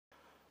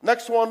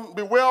Next one,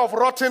 beware of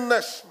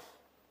rottenness.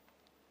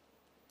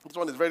 This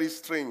one is very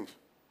strange.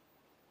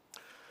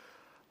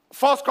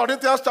 1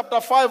 Corinthians chapter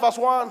 5, verse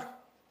 1.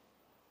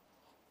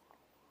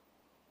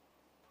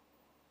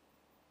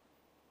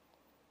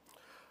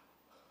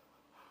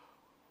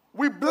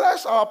 We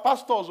bless our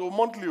pastors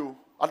monthly,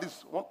 at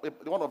least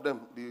one of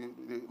them,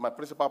 my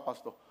principal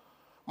pastor.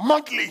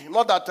 Monthly,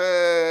 not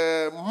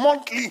that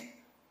monthly.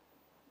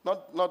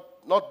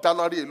 Not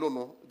January alone.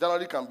 No.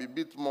 January can be a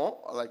bit more,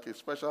 like a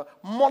special.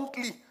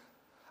 Monthly.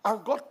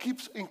 And God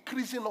keeps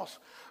increasing us.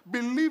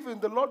 Believe in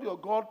the Lord your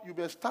God, you'll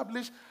be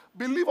established.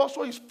 Believe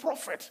also his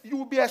prophets, you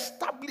will be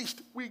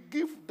established. We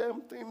give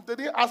them things. They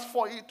didn't ask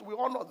for it, we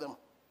honor them.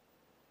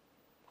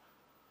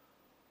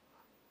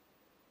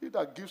 He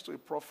that gives to a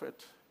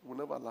prophet will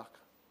never lack.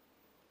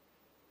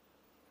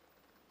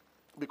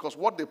 Because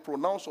what they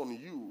pronounce on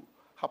you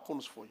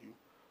happens for you.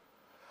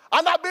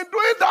 And I've been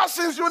doing that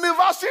since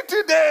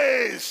university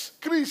days.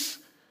 Chris,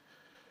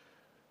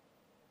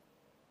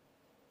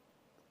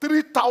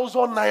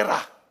 3,000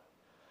 naira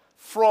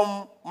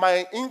from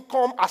my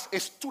income as a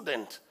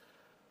student.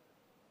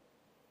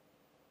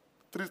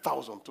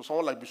 3,000 to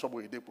someone like Bishop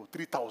Oyedepo,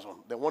 3,000.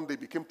 Then one day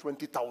became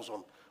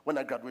 20,000 when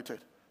I graduated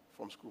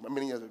from school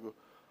many years ago.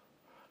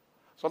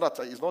 So that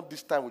it's not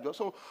this time.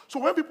 So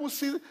when people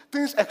see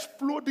things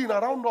exploding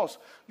around us,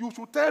 you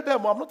should tell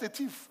them, I'm not a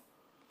thief.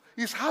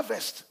 It's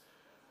harvest.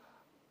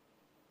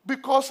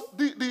 Because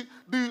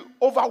the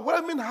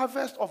overwhelming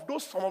harvest of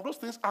some of those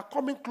things are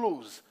coming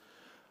close.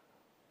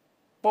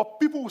 But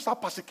people will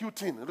start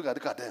persecuting. Look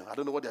at them. I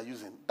don't know what they are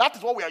using. That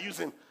is what we are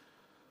using.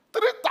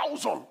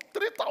 3,000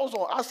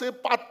 as a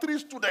part 3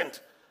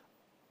 student.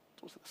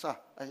 Sir,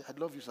 I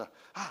love you, sir.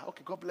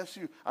 Okay, God bless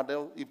you. And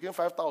then he gave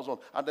 5,000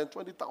 and then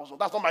 20,000.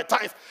 That's not my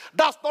tithe.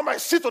 That's not my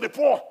seed to the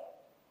poor.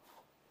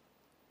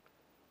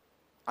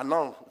 And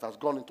now it has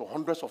gone into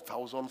hundreds of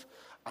thousands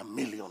and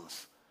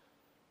millions.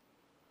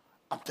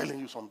 I'm telling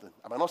you something.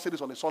 I might not say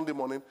this on a Sunday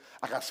morning.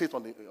 I can say it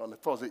on a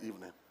Thursday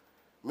evening.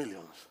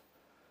 Millions.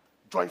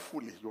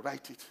 Joyfully, you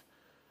write it.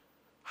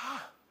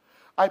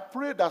 I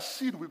pray that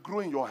seed will grow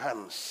in your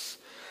hands.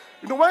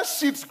 You know, when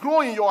seeds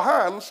grow in your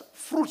hands,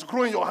 fruits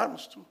grow in your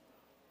hands too.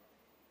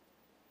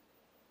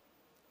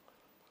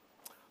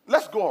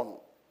 Let's go on.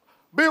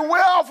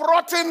 Beware of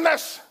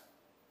rottenness.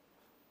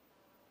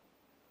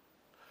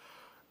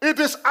 It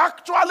is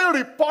actually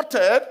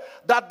reported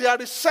that there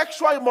is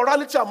sexual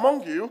immorality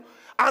among you,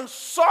 and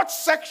such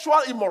sexual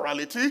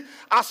immorality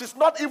as is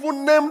not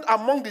even named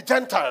among the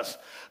Gentiles,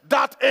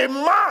 that a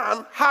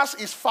man has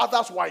his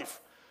father's wife.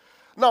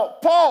 Now,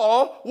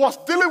 Paul was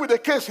dealing with a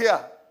case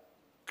here,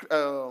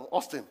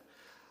 Austin.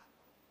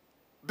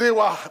 They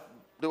were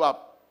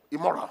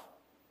immoral.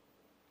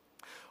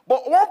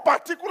 But one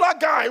particular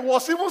guy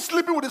was even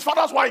sleeping with his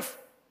father's wife.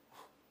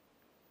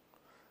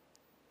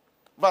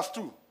 Verse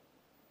 2.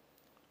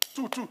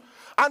 2.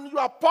 And you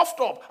are puffed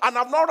up, and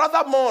have not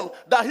rather mourned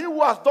that he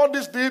who has done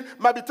this deed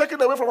might be taken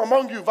away from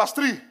among you. Verse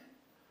 3.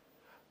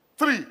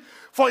 3.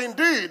 For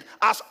indeed,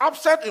 as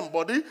absent in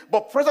body,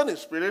 but present in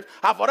spirit,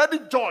 have already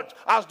judged,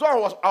 as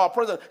though was our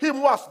present, him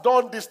who has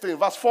done this thing.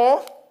 Verse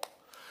 4.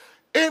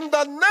 In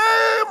the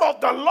name of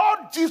the Lord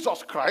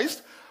Jesus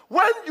Christ,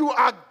 when you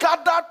are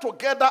gathered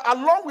together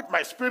along with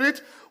my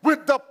spirit,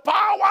 with the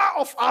power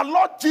of our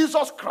Lord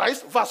Jesus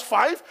Christ, verse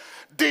 5,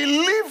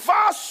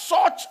 deliver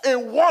such a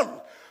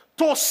one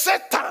to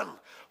Satan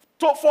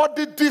for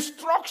the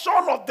destruction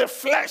of the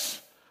flesh.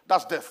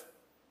 That's death.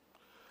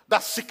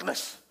 That's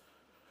sickness.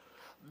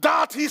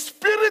 That his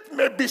spirit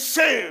may be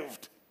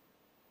saved.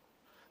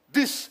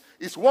 This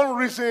is one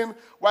reason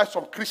why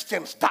some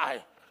Christians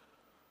die.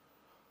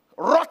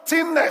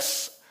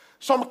 Rottenness.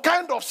 Some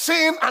kind of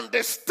sin and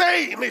they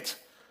stay in it.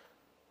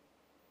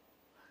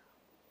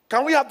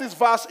 Can we have this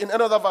verse in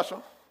another version?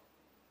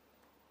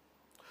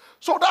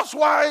 So that's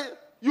why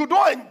you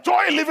don't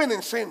enjoy living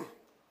in sin.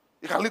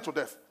 It can lead to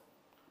death.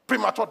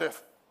 Premature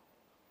death.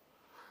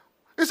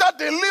 He said,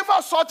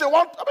 deliver such a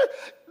one. I mean,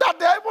 that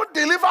they are even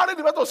delivering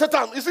the way to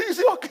Satan. Is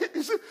he okay?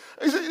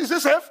 Is he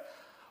safe?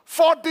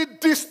 For the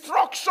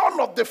destruction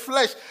of the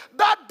flesh.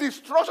 That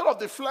destruction of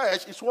the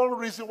flesh is one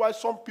reason why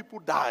some people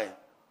die.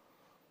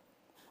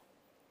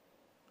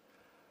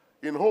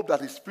 In hope that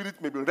his spirit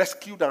may be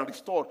rescued and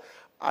restored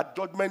at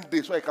judgment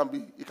day, so he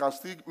can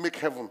still make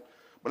heaven.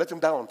 But let him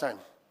die on time.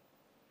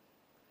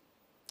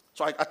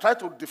 So I tried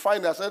to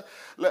define it. I said,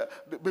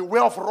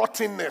 beware of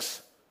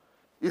rottenness.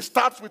 It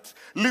starts with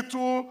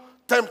little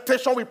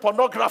temptation with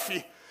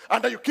pornography.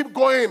 And then you keep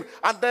going.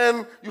 And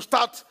then you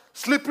start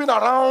sleeping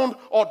around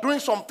or doing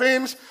some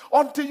things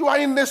until you are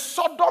in a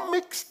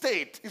sodomic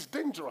state. It's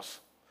dangerous.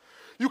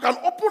 You can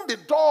open the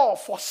door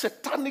for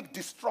satanic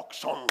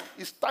destruction.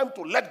 It's time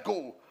to let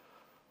go.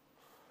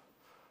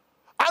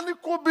 And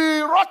it could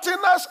be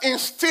rottenness in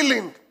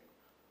stealing,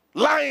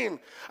 lying.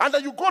 And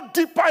then you go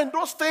deeper in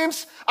those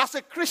things. As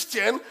a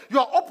Christian, you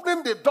are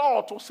opening the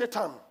door to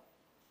Satan.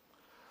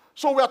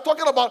 So we are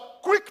talking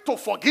about quick to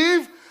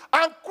forgive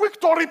and quick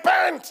to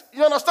repent.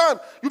 You understand?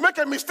 You make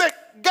a mistake,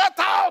 get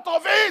out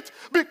of it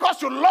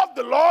because you love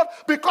the Lord,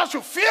 because you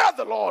fear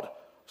the Lord.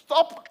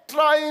 Stop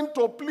trying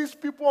to please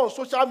people on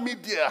social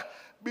media.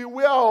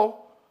 Beware.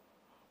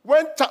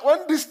 When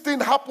this thing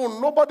happens,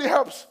 nobody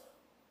helps.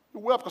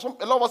 Beware, because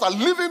a lot of us are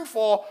living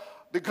for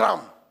the gram.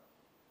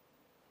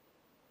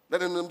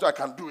 Let them know I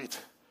can do it.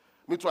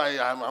 Me too,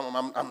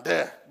 I'm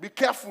there. Be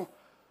careful.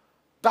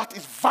 That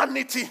is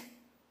vanity.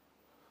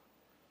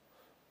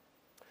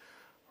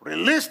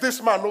 Release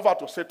this man over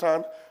to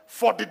Satan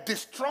for the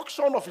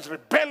destruction of his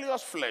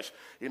rebellious flesh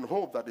in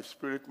hope that the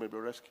spirit may be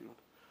rescued.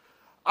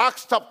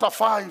 Acts chapter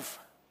 5,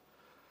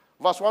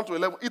 verse 1 to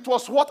 11. It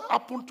was what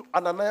happened to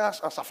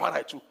Ananias and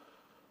Sapphira too.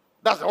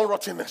 That's their own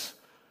rottenness.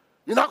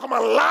 You now come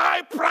and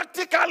lie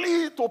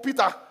practically to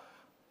Peter.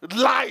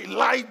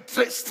 Lie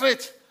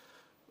straight.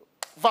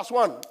 Verse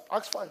 1,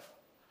 Acts 5.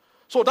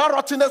 So that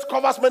rottenness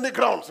covers many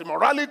grounds.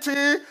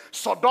 Immorality,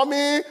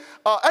 sodomy,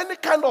 any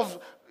kind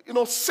of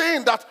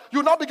sin that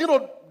you now begin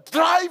to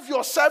drive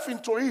yourself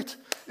into it.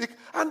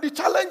 And the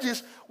challenge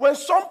is, when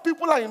some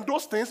people are in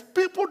those things,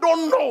 people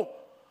don't know.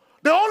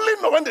 They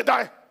only know when they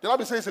die. They now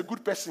be saying it's a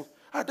good person.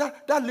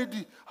 That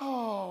lady,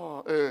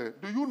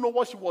 do you know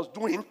what she was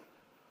doing?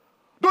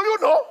 Do you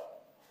know?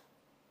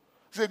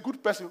 She's a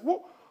good person.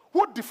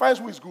 Who defines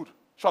who is good?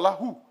 Shala,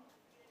 who?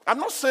 I'm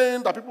not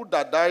saying that people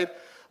that died,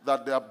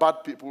 that they are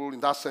bad people in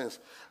that sense.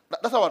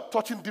 That's how we're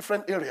touching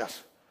different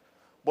areas.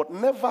 But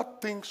never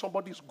think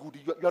somebody is good.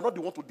 You are not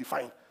the one to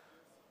define.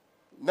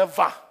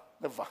 Never.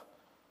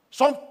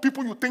 Some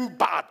people you think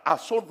bad are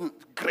so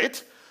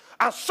great,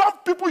 and some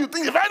people you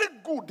think are very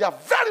good, they are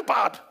very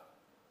bad.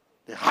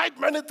 They hide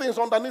many things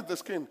underneath the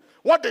skin.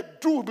 What they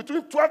do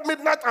between 12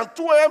 midnight and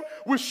 2 a.m.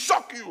 will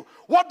shock you.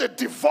 What they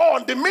devour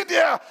on the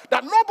media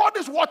that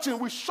nobody's watching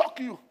will shock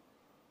you.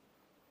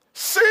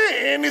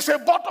 Sin is a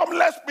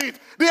bottomless pit.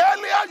 The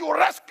earlier you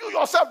rescue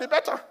yourself, the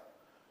better.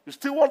 You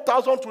steal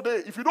 1,000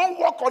 today. If you don't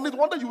work on it,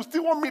 one day you will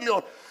steal 1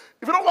 million.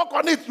 If you don't work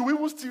on it, you will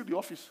even steal the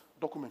office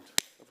document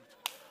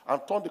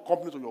and turn the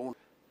company to your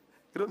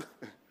own.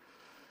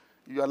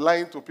 You are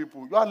lying to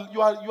people. You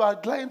are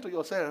lying to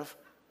yourself.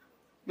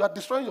 You are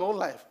destroying your own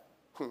life.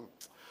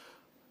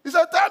 He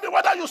said, tell me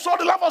whether you sold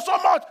the land for so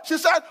much. She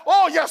said,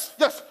 oh, yes,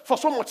 for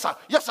so much, sir.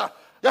 Yes, sir.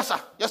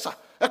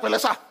 Ekwele,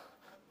 sir.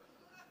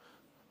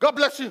 God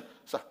bless you,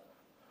 sir.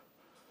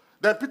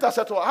 Then Peter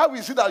said to her, how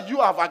is it that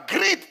you have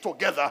agreed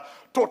together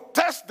to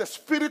test the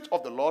Spirit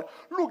of the Lord?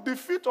 Look, the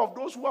feet of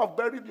those who have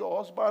buried your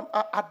husband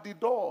are at the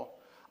door,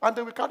 and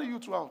they will carry you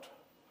two out.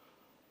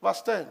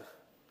 Verse 10.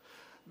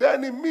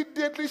 Then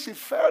immediately she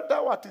fell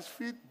down at his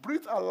feet,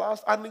 breathed her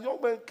last, and the young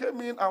man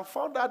came in and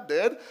found her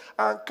dead,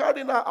 and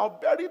carried her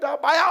out, buried her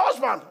by her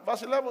husband.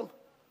 Verse 11.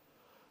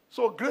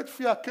 So great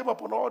fear came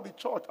upon all the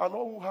church and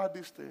all who heard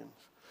these things.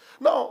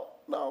 Now,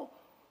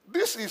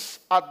 this is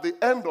at the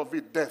end of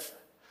it, death.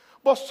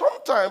 But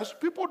sometimes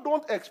people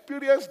don't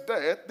experience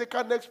death. They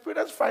can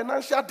experience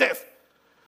financial death.